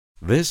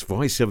This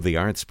Voice of the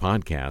Arts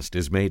podcast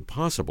is made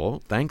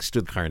possible thanks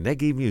to the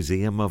Carnegie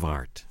Museum of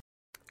Art.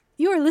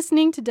 You are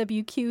listening to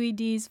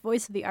WQED's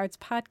Voice of the Arts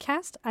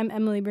podcast. I'm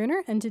Emily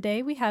Bruner, and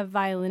today we have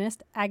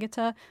violinist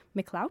Agata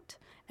Miklavc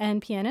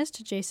and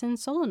pianist Jason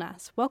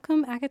Solounias.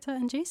 Welcome, Agata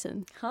and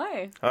Jason.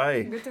 Hi.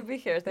 Hi. Good to be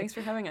here. Thanks for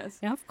having us.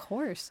 Yeah, of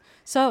course.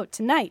 So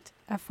tonight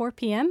at 4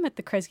 p.m. at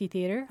the Kresge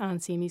Theater on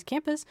CMU's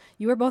campus,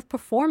 you are both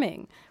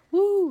performing.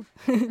 Woo!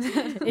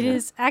 It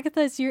is,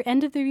 Agatha, it's your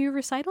end of the year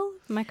recital.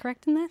 Am I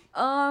correct in that?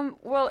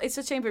 Well, it's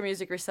a chamber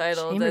music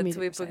recital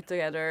put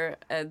together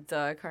at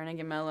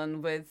Carnegie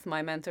Mellon with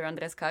my mentor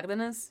Andres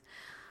Cardenes.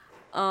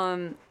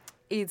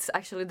 It's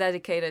actually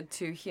dedicated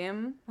to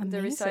him,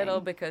 the recital,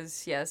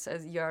 because, yes,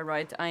 as you are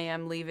right, I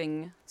am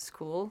leaving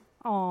school.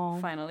 Oh,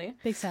 finally.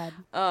 Big sad.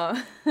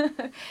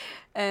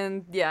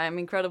 And, yeah, I'm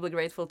incredibly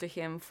grateful to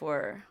him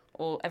for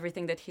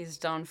everything that he's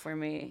done for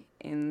me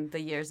in the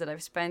years that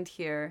I've spent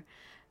here,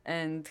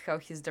 and how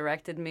he's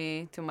directed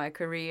me to my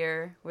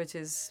career, which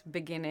is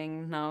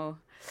beginning now.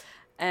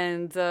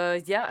 And,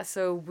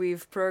 so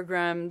we've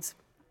programmed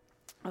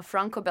a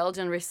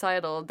Franco-Belgian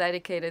recital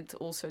dedicated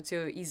also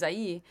to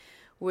Isaïe,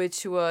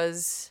 which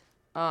is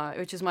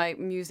my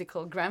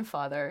musical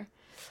grandfather,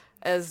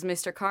 as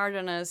Mr.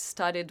 Cardenes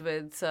studied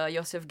with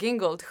Joseph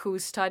Gingold, who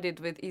studied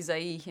with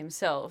Isaïe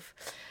himself.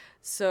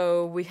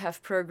 So we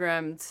have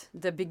programmed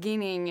at the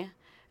beginning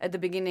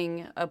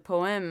a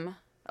poem,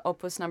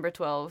 opus number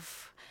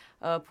 12,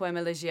 Poème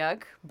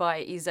Elegiaque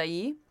by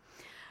Isaïe.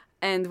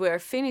 And we're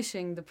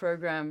finishing the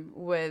program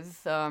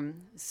with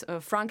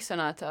Franck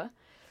Sonata,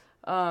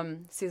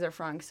 César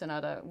Franck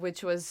Sonata,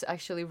 which was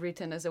actually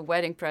written as a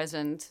wedding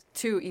present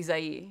to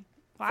Isaïe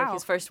for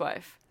his first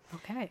wife.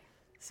 Okay.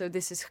 So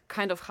this is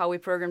kind of how we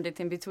programmed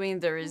it. In between,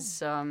 there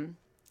is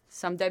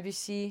some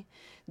Debussy.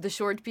 The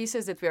short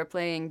pieces that we are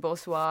playing,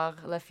 Bonsoir,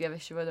 La Fille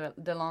avec cheveux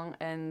de lang,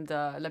 and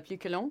La Plus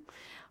que Long,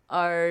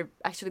 are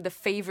actually the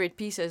favorite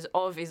pieces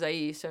of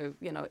Isaïe. So,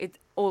 it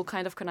all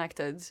kind of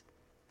connected.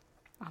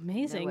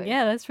 Amazing.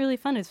 Yeah, that's really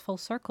fun. It's full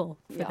circle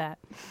for that.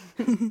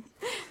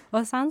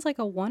 Well, it sounds like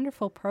a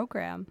wonderful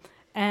program.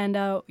 And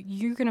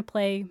you're going to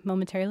play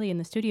momentarily in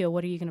the studio.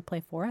 What are you going to play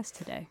for us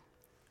today?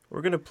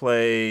 We're going to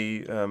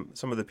play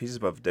some of the pieces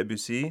of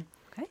Debussy.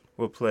 Okay.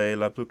 We'll play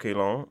La Plus que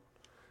Long,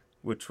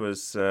 which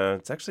was,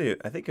 it's actually,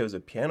 I think it was a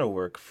piano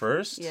work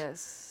first.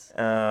 Yes.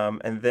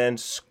 And then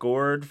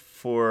scored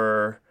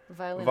for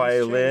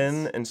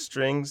violin and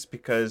strings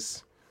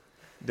because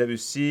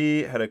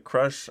Debussy had a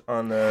crush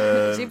on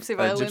a gypsy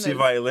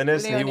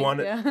violinist, and he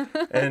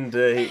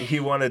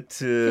wanted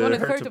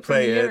her to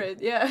play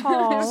it.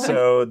 Yeah.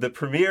 So the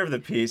premiere of the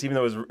piece, even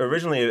though it was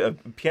originally a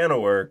piano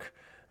work,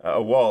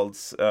 a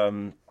waltz,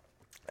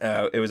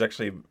 it was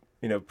actually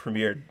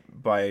premiered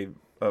by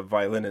a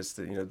violinist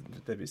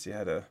that Debussy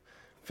had a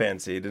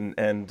fancied,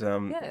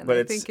 but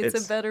I think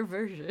it's a better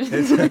version.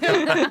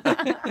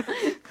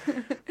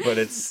 But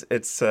it's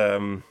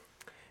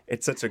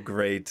such a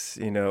great,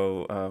 such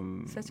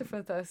a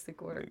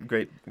fantastic work.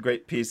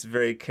 Great piece,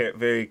 very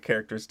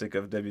characteristic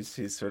of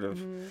Debussy's sort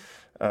of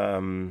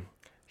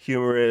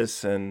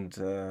humorous and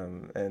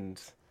sort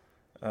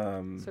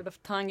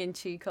of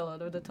tongue-in-cheek a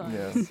lot of the time.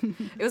 Yes.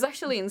 It was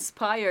actually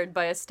inspired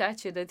by a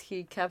statue that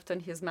he kept on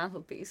his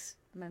mantelpiece.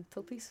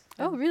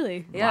 Oh,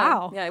 really? Yeah.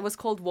 Wow. Yeah, it was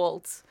called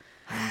Waltz.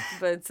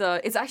 But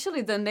it's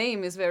actually, the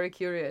name is very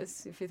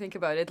curious if you think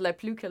about it. La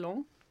Plus que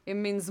Long. It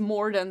means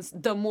more than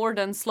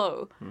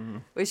slow,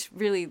 which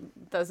really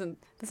doesn't...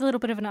 It's a little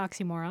bit of an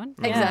oxymoron.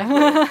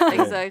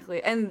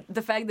 Exactly. And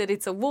the fact that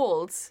it's a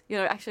waltz,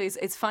 actually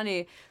it's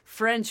funny,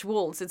 French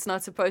waltz, it's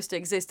not supposed to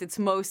exist. It's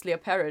mostly a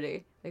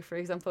parody. Like, for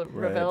example,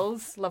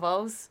 Ravel's, La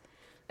Valse.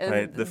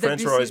 Right. The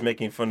French are always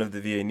making fun of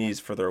the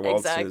Viennese for their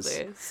waltzes.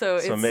 Exactly.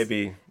 So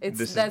maybe this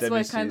is that's Debussy's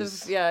what kind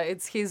of,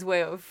 it's his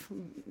way of...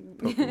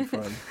 poking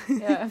fun.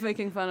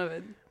 Making fun of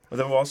it. Well,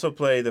 then we'll also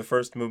play the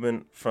first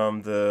movement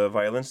from the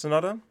violin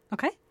sonata.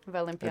 Okay.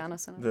 Violin piano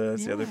sonata.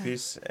 That's the other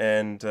piece,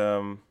 and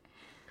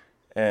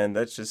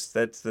that's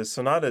the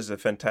sonata is a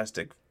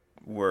fantastic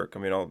work. I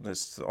mean, all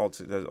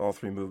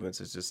three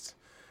movements is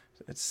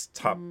it's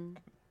top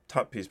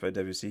piece by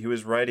Debussy. He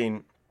was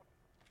writing.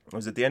 It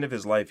was at the end of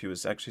his life. He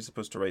was actually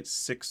supposed to write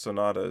 6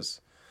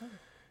 sonatas.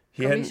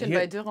 Commissioned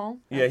by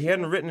Durand. Yeah, he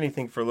hadn't written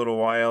anything for a little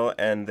while,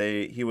 and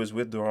he was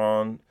with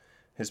Durand,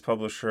 his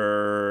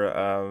publisher,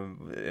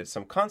 at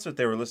some concert.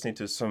 They were listening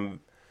to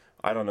some,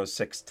 I don't know,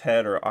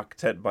 sextet or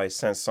octet by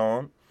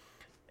Saint-Saëns,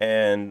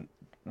 and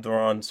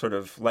Durand sort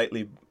of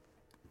lightly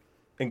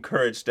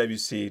encouraged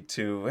Debussy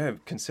to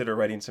consider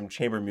writing some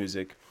chamber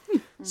music.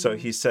 So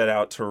he set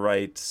out to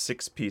write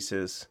 6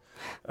 pieces,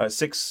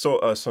 6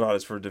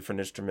 sonatas for different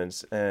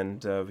instruments,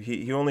 and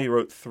he only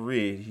wrote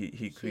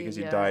 3 because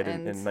he died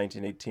in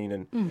 1918.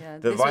 And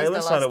the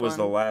violin sonata was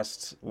the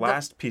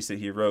last piece that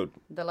he wrote.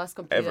 The last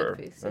completed ever.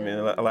 piece. I mean,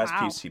 the last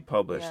piece he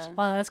published. Yeah.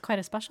 Well, that's quite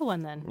a special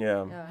one then.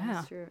 Yeah,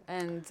 that's true.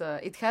 And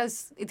it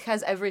has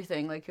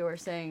everything, like you were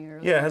saying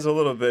earlier. Yeah, it has a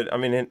little bit. I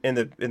mean, in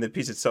the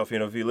piece itself,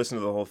 if you listen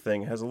to the whole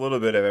thing, it has a little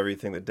bit of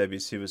everything that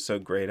Debussy was so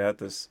great at.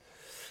 This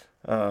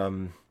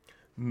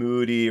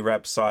moody,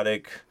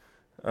 rhapsodic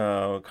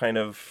kind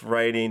of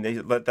writing.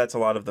 That's a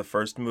lot of the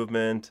first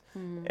movement,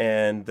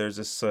 and there's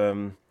this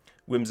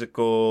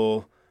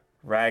whimsical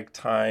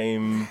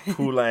ragtime,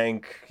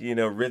 poulenc,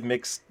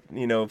 rhythmic,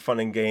 fun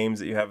and games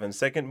that you have in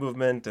second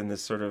movement, and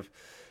this sort of,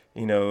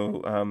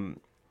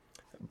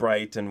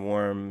 bright and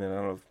warm, and I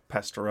don't know,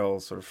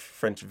 pastoral sort of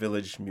French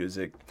village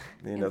music,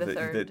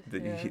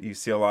 you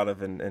see a lot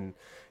of in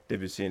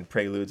Debussy and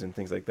preludes and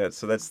things like that.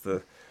 So that's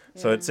the.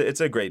 So it's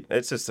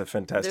just a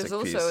fantastic piece.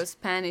 There's also a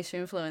Spanish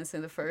influence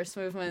in the first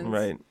movement.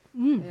 Right.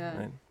 Yeah.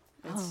 Right.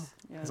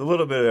 It's a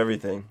little bit of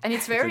everything. And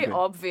it's very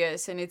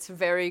obvious, and it's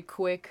very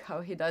quick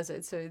how he does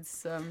it. So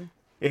it's.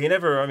 Yeah, he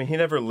never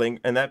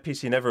in that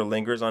piece, he never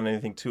lingers on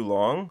anything too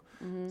long.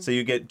 So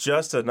you get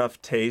just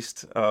enough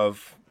taste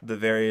of the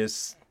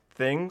various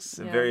things,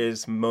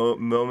 various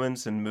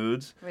moments and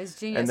moods.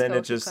 And then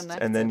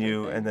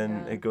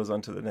it goes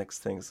on to the next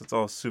thing. So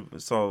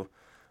it's all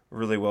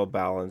really well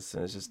balanced,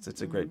 and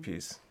it's a great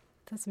piece.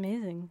 That's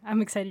amazing.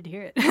 I'm excited to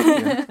hear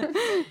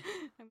it.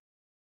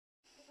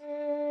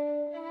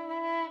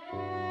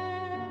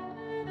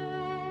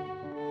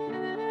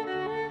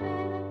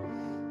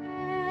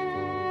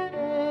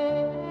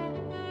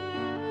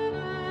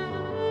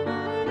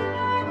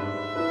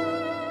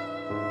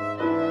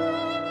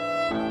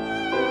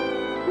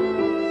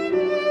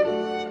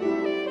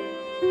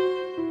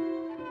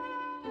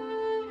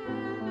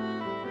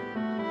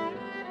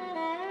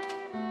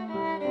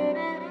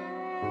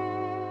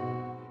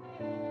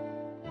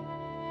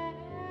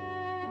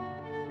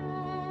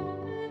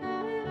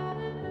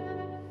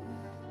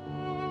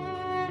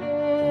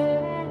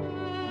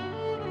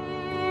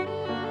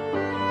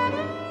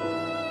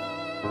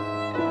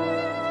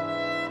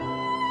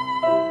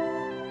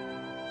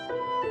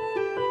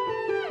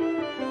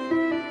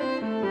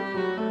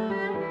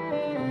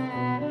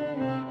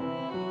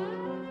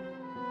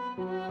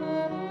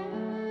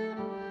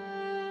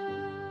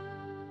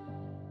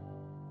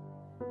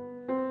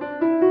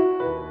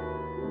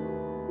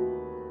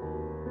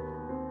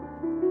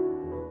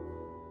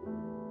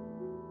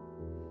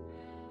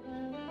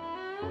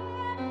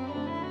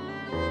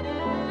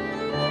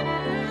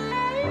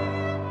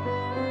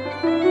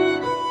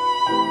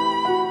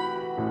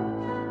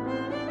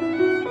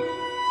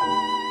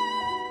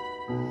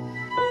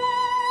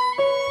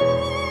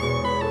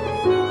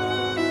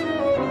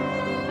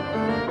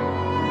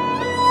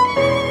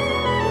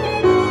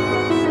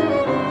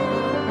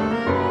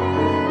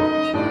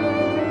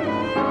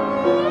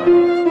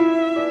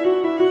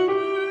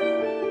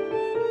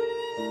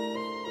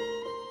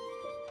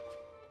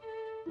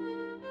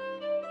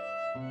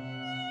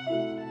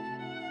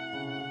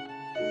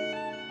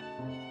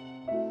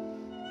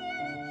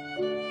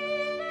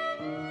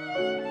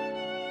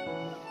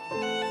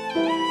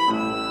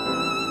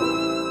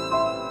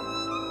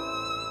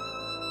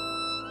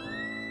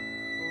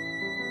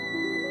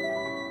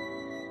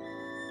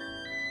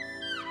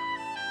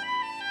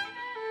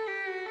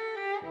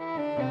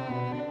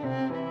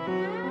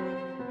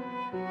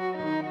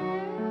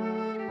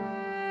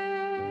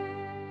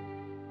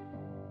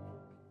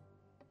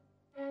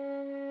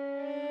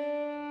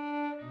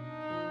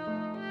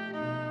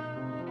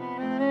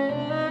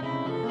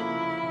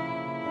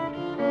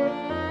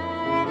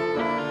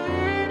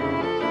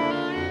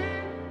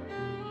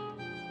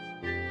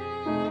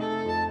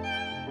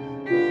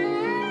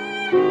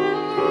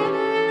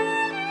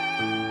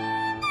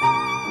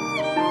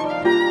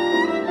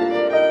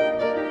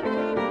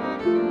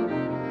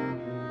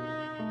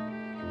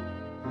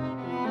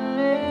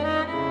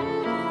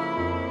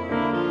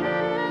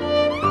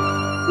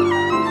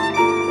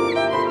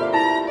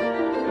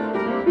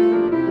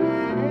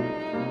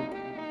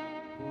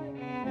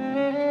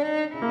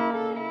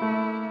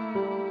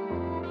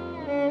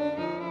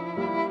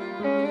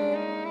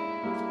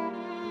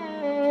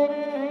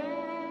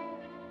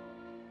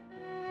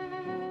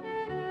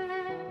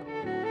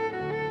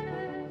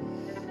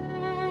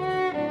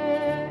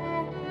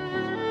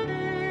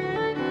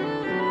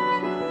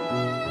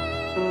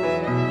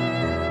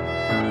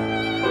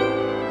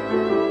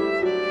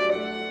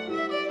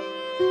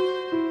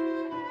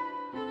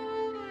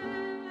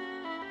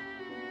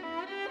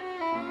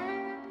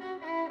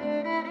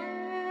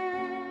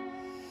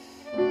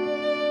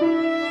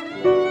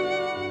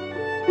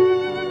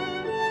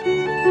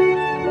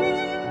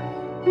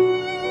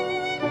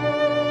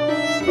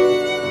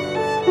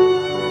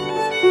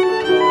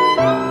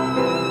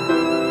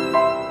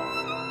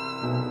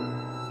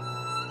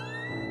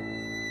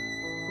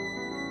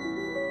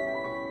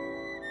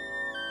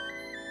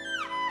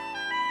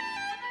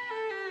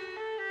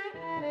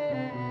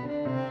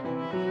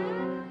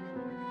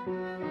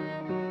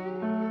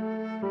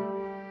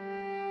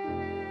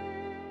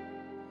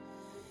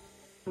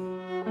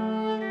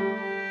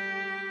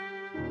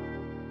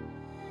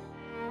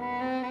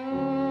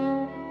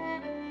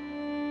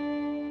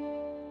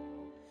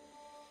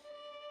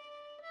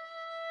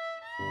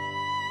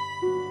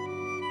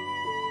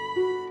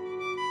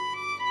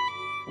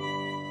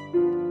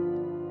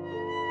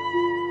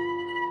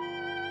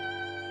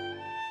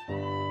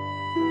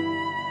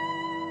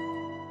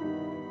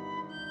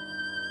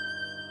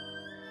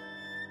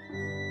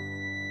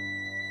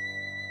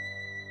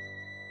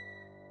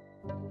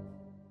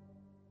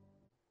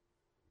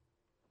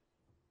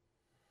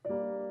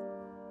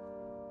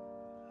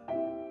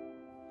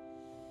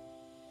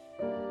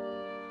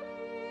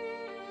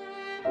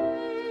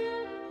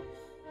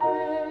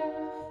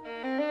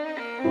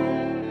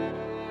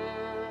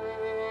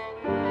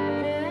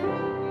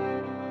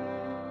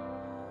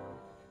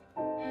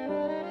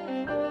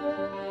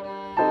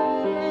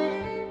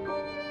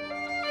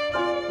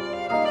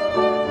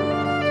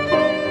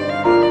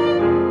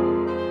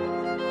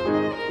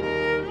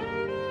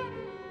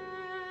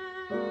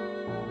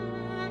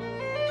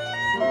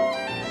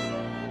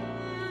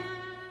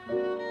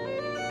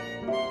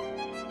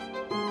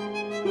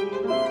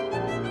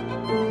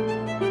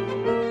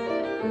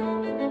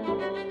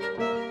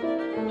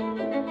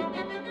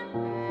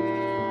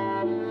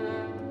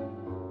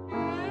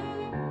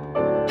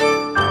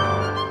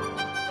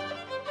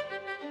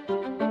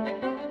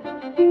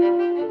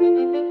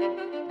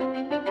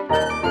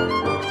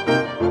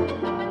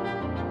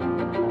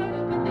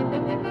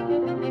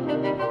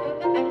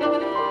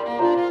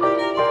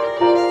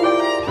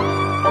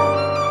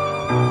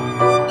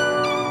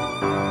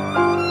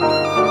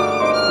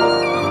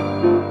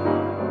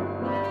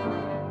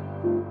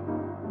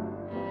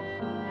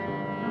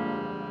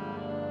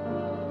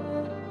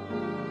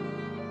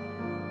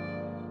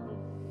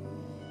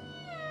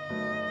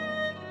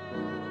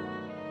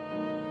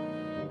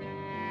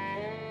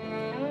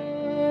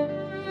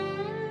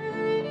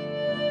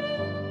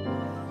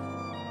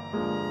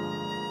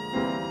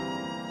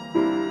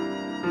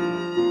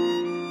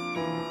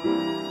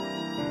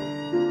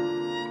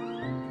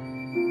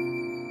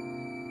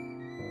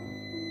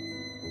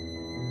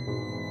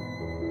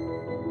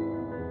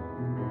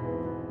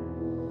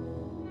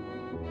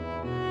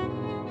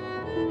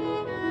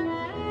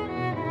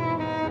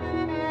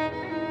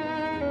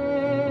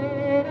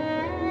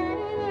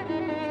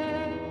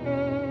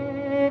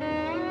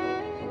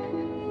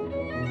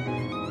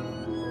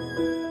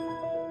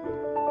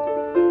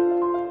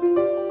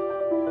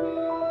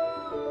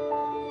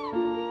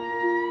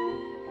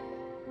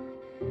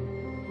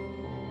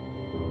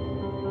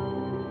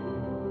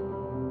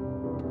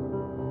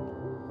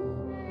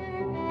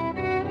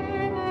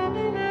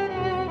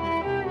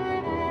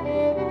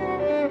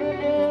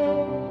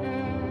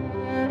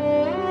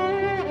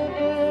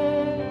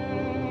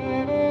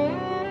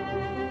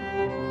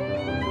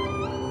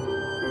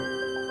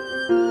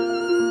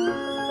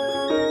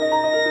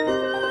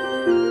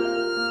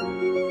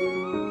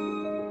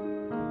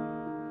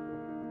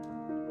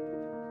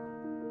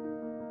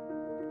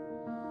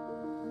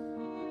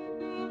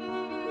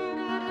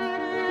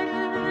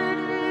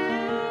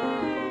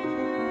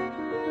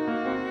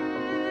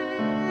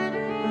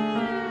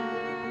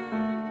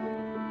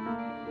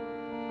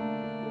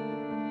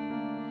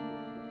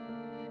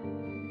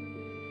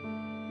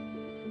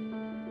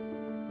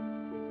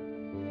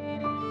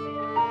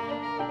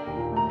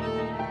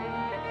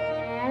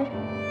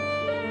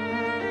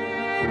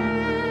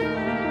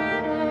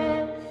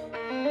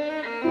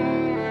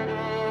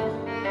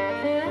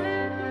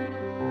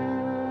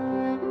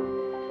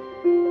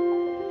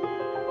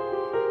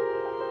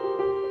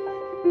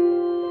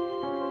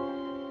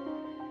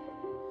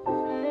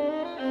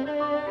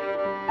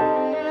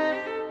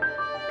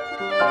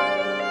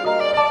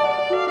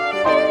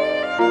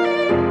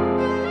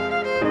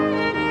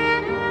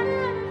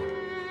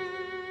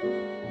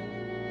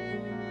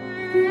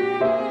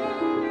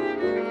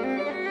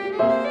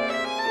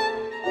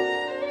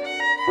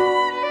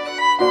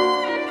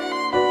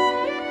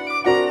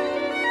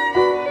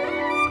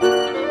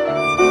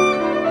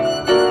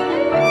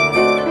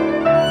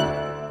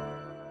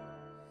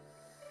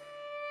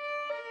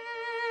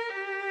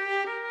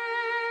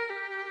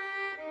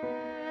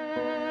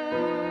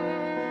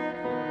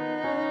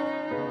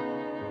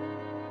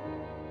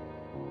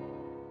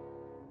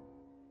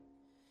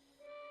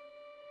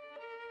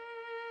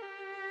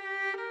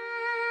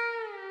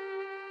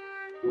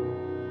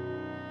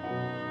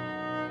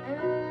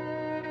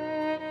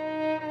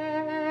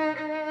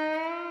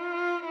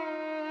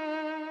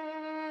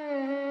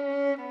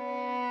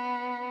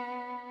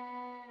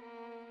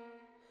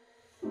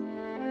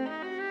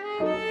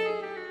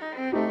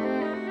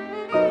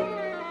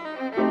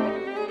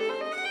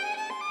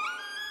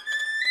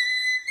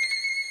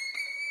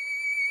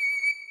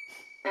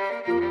 The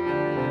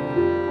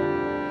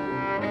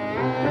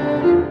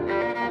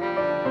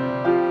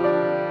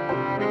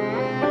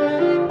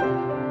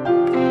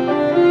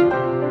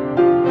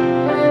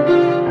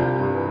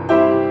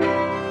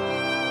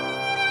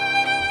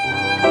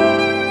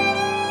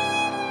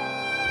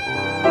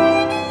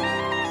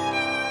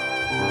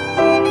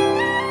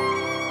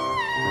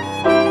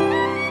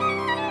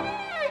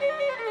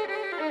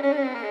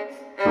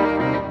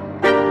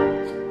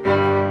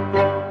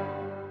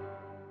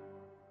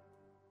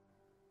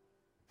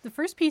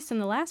first piece and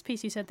the last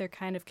piece, you said they're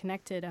kind of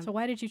connected. So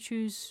why did you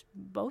choose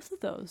both of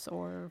those?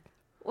 Or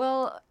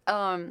Well,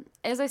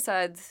 as I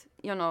said,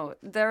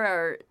 there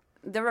are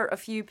a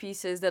few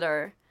pieces that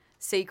are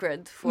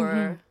sacred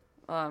for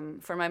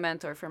my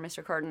mentor, for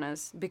Mr.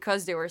 Cardenes,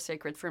 because they were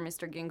sacred for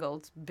Mr.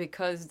 Gingold,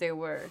 because they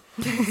were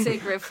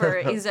sacred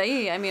for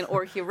Isaïe.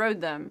 Or he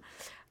wrote them,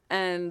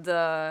 and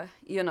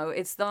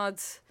it's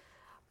not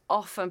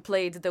often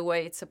played the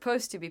way it's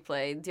supposed to be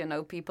played.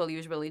 People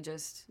usually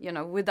just,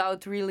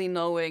 without really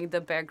knowing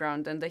the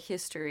background and the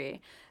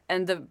history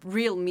and the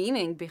real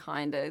meaning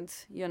behind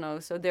it,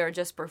 so they're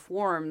just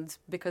performed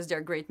because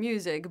they're great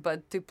music,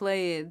 but to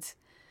play it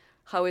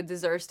how it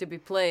deserves to be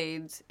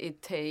played,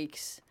 it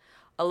takes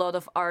a lot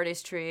of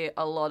artistry,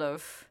 a lot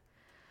of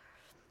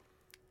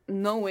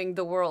knowing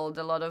the world,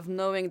 a lot of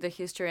knowing the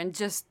history, and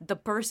just the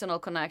personal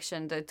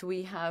connection that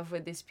we have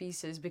with these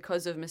pieces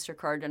because of Mr.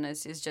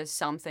 Cardenes is just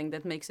something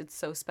that makes it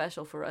so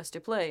special for us to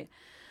play.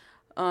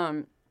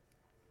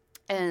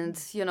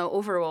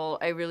 Overall,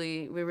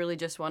 we really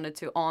just wanted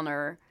to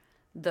honor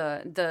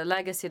the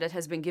legacy that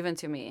has been given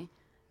to me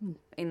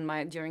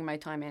during my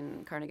time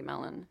in Carnegie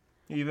Mellon.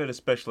 You've had a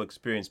special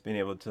experience being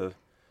able to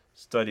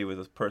study with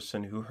a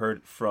person who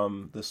heard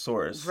from the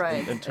source,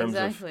 right? In terms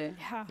exactly. of,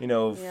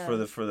 yeah. for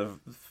the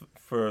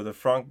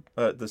Franck,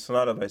 the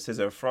sonata by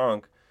César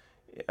Franck.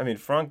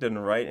 Franck didn't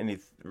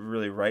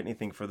really write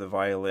anything for the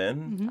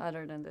violin,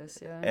 Other than this,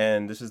 yeah.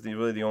 and this is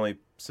really the only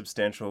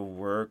substantial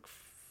work.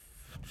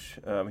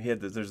 He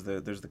had there's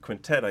the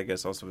quintet, I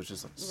guess, also, which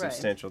is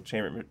substantial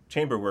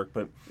chamber work,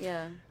 but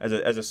Yeah.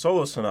 as a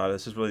solo sonata,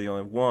 this is really the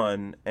only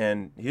one,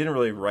 and he didn't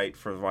really write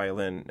for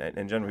violin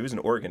in general. He was an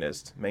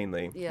organist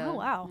mainly, Yeah. Oh,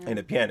 wow. and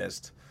a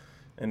pianist,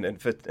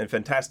 and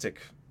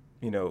fantastic,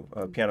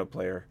 piano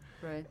player,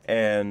 Right.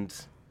 and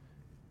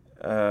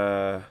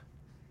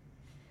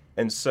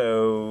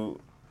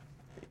so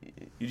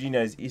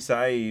Eugenia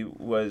Isaïe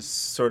was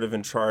sort of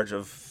in charge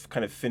of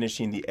kind of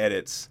finishing the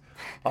edits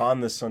on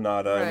the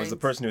sonata, and was the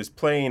Right. person who was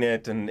playing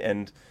it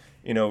and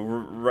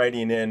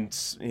writing in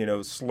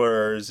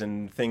slurs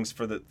and things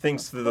the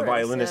course,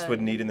 violinist yeah.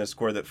 would need in the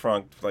score that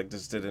Franck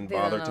just didn't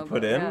Didn't bother know to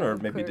put about, in, yeah, or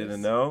of maybe course.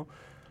 didn't know.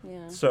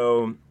 Yeah.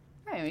 So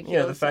Right,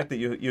 the fact that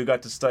you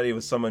got to study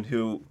with someone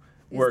who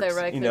is works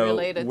directly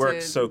related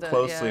works to so the-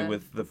 closely yeah,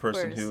 with the of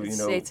person course.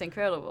 who It's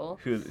incredible.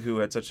 who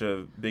had such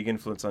a big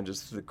influence on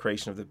just the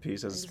creation of the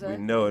piece, as we Exactly.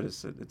 know it. It's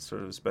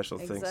sort of a special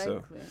thing. So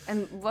Exactly.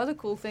 And what a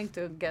cool thing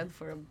to get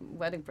for a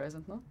wedding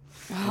present, no?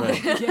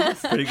 right.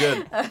 Yes. Pretty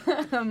good.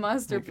 A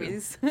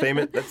masterpiece.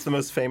 Famous. That's the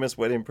most famous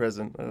wedding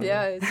present. I don't know.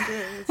 Yeah, it's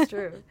true. It's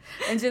true.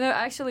 And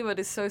actually, what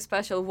is so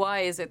special? Why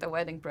is it a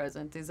wedding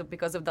present? Is it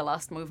because of the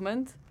last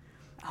movement?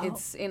 Oh.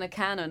 It's in a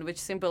canon, which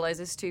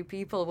symbolizes two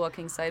people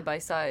walking side by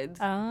side.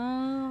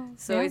 Oh.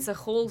 So yeah. it's a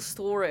whole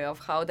story of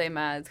how they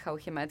met, how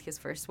he met his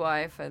first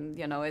wife, and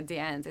at the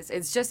end,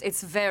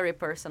 it's very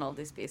personal.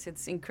 This piece,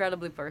 it's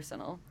incredibly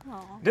personal.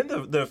 Aw.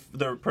 Didn't the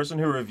person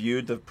who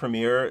reviewed the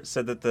premiere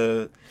said that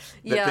the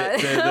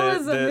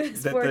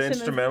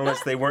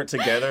instrumentalists, they weren't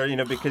together,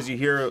 because you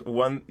hear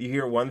one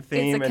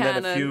theme, It's a and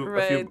canon,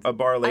 then a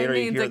bar later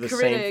you hear the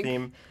same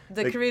theme.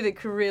 The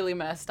critic really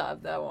messed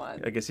up that one.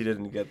 I guess he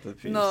didn't get the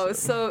piece. No,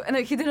 and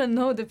he didn't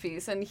know the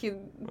piece, and he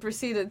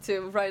proceeded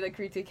to write a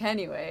critique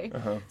anyway.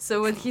 Uh-huh. So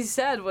what he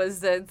said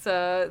was that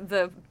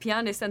the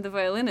pianist and the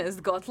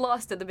violinist got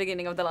lost at the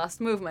beginning of the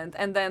last movement,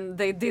 and then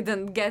they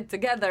didn't get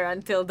together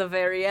until the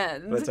very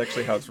end. That's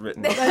actually how it's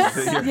written.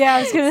 Yeah,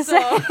 I was going to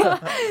say.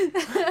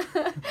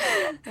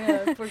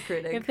 Yeah, poor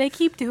critic. If they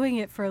keep doing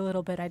it for a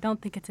little bit, I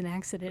don't think it's an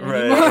accident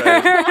Right,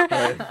 anymore.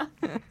 right.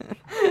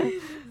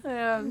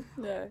 Yeah.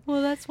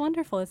 Well, that's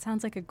wonderful. It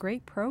sounds like a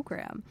great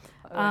program.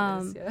 Oh,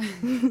 it is, yeah.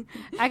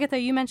 Agatha,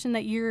 you mentioned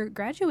that you're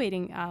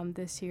graduating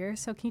this year,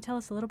 so can you tell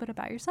us a little bit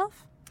about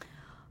yourself?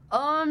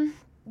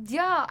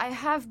 Yeah, I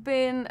have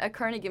been at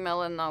Carnegie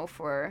Mellon now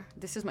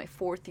this is my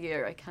 4th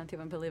year. I can't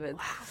even believe it.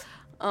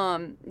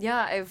 Wow.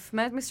 Yeah, I've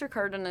met Mr.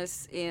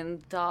 Cardenes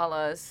in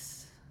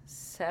Dallas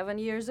 7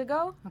 years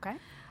ago. Okay.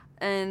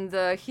 And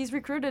he's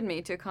recruited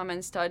me to come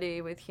and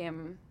study with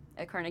him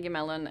at Carnegie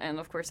Mellon, and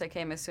of course I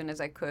came as soon as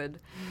I could.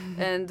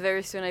 And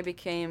very soon I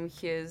became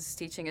his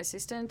teaching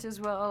assistant as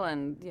well,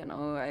 and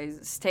I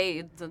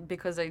stayed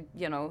because I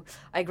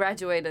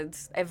graduated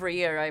every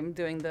year. I'm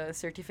doing the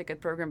certificate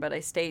program, but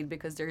I stayed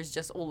because there's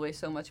just always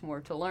so much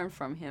more to learn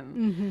from him.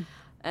 Mm-hmm.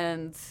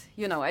 And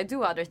I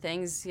do other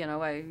things.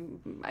 I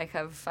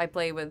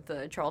play with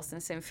the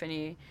Charleston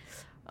Symphony.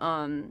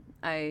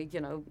 I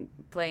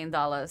play in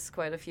Dallas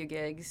quite a few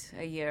gigs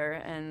a year,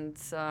 and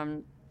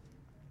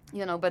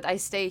but I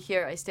stay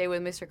here. I stay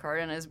with Mr.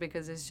 Cardenes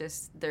because it's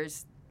just,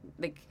 there's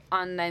like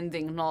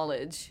unending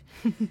knowledge.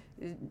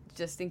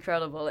 Just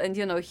incredible. And,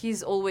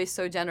 he's always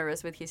so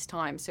generous with his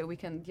time. So we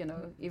can,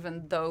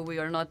 even though we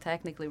are not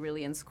technically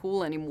really in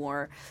school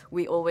anymore,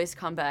 we always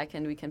come back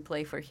and we can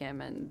play for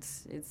him. And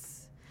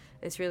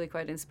it's really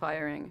quite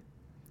inspiring.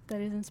 That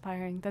is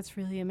inspiring. That's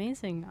really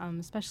amazing,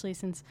 especially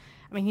since,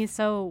 he's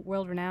so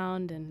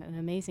world-renowned and an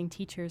amazing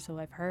teacher, so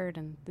I've heard,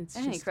 and it's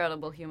an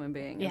incredible human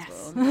being yes.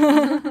 as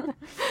well.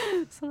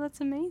 So that's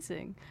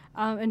amazing.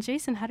 And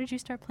Jason, how did you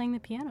start playing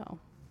the piano?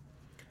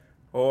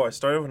 Oh, I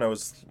started when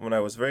I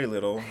was very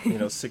little,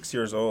 6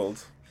 years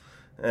old,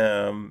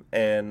 and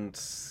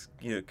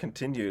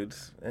continued.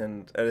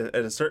 And at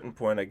a certain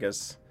point, I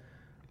guess,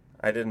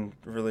 I didn't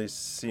really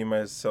see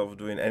myself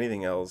doing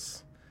anything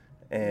else,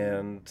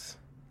 and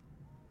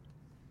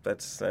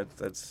that's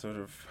sort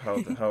of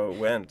how it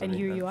went. And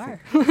here you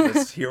are.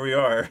 Here we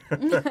are.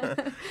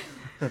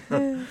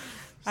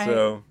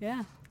 So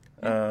yeah.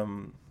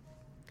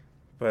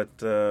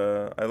 But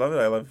I love it.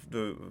 I love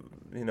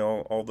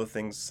all the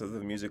things of the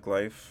music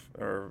life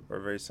are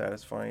very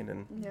satisfying,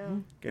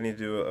 and getting to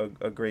do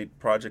a great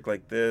project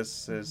like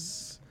this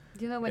is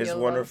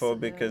wonderful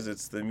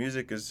because the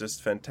music is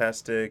just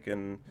fantastic,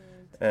 and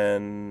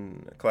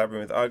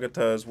collaborating with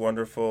Agata is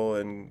wonderful,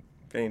 and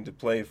getting to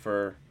play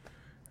for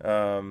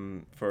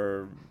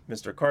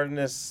Mr.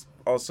 Cardenes,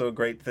 also a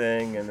great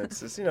thing, and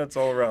it's just, it's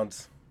all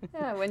around.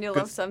 Yeah, when you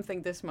love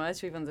something this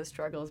much, even the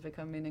struggles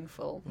become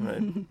meaningful.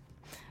 Right.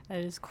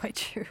 That is quite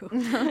true.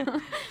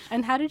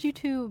 And how did you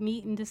two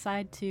meet and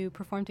decide to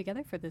perform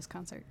together for this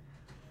concert?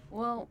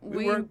 Well,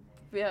 we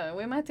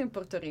met in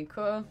Puerto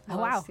Rico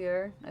last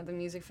year at the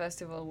music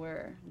festival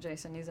where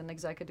Jason is an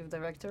executive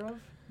director of.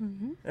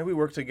 Mm-hmm. And we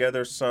worked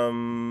together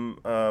some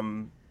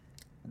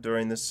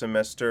during this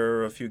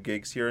semester, a few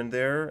gigs here and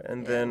there,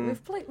 and then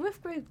we've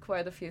played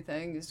quite a few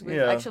things. We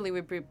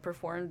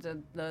performed at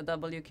the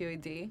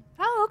WQED.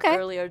 Oh, okay.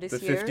 Earlier this The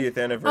year. 50th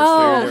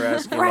anniversary. They're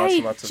asking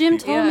right. lots of Jim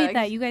people. told me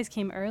that you guys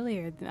came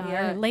earlier,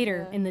 or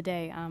later in the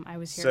day. I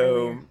was here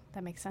earlier.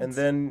 That makes sense. And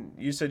then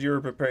you said you were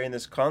preparing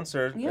this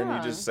concert, and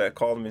you just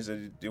called me and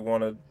said, "Do you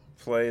want to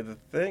play the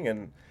thing?"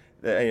 And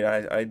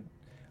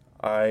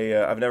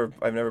I've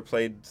never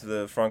played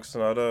the Franck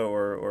Sonata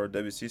or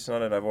Debussy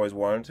Sonata, and I've always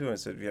wanted to. And I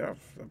said, "Yeah,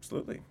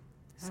 absolutely."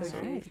 So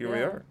here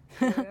we are.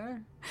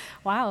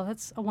 Wow,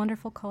 that's a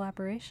wonderful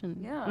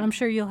collaboration. Yeah. And I'm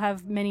sure you'll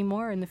have many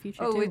more in the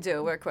future, too. Oh, we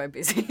do. We're quite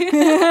busy.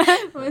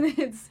 But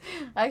it's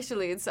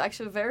actually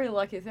a very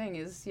lucky thing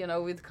is,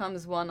 it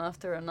comes one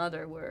after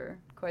another. We're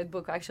quite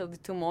booked. Actually,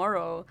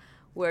 tomorrow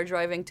we're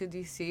driving to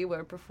D.C.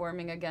 We're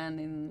performing again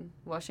in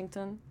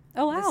Washington.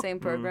 Oh, wow. The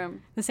same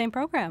program. The same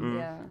program?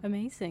 Yeah.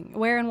 Amazing.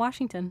 Where in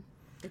Washington?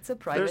 It's a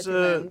private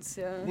event.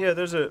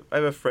 I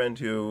have a friend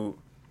who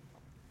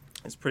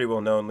is pretty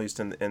well known, at least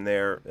in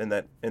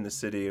the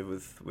city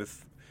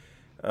with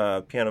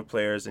piano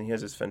players, and he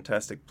has this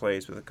fantastic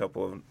place with a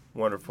couple of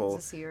wonderful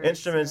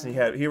instruments.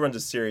 And he runs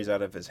a series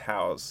out of his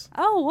house.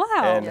 Oh,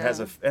 wow! And it has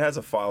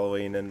a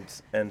following,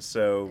 and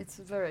so it's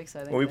very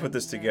exciting. When we put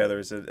this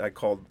together, I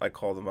called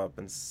them up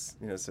and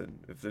said,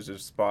 if there's a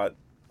spot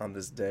on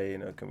this day,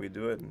 can we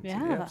do it? And said,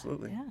 yeah,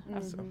 absolutely.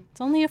 Yeah. So.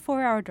 It's only a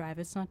 4-hour drive.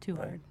 It's not too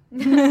hard.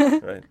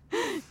 Right.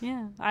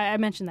 Yeah, I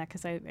mentioned that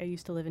because I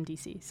used to live in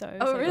D.C. So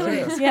really?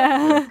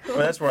 Yeah. Well,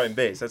 that's where I'm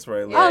based. That's where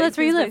I live. Oh, that's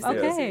where you live. Yes.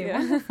 Okay,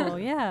 wonderful.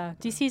 Yeah,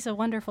 D.C. is a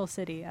wonderful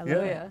city. I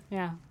love it.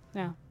 Yeah.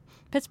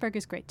 Pittsburgh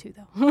is great too,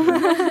 though.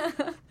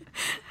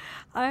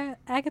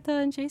 Agata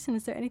and Jason,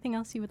 is there anything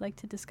else you would like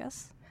to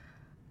discuss?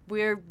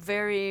 We're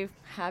very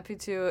happy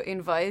to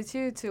invite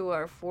you to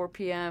our 4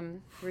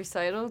 p.m.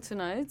 recital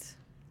tonight.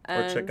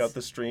 Or check out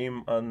the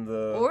stream on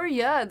the...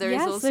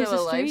 there's also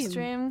a live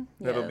stream.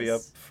 That'll be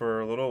up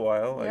for a little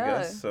while, I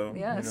guess. So,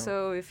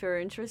 so if you're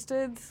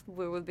interested,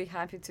 we would be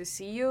happy to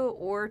see you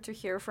or to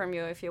hear from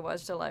you if you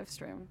watch the live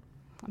stream.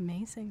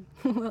 Amazing.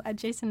 Well,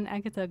 Jason and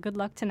Agata, good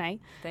luck tonight.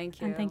 Thank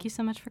you. And thank you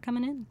so much for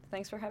coming in.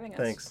 Thanks for having us.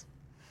 Thanks.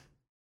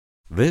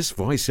 This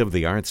Voice of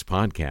the Arts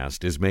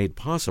podcast is made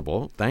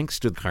possible thanks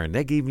to the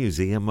Carnegie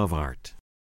Museum of Art.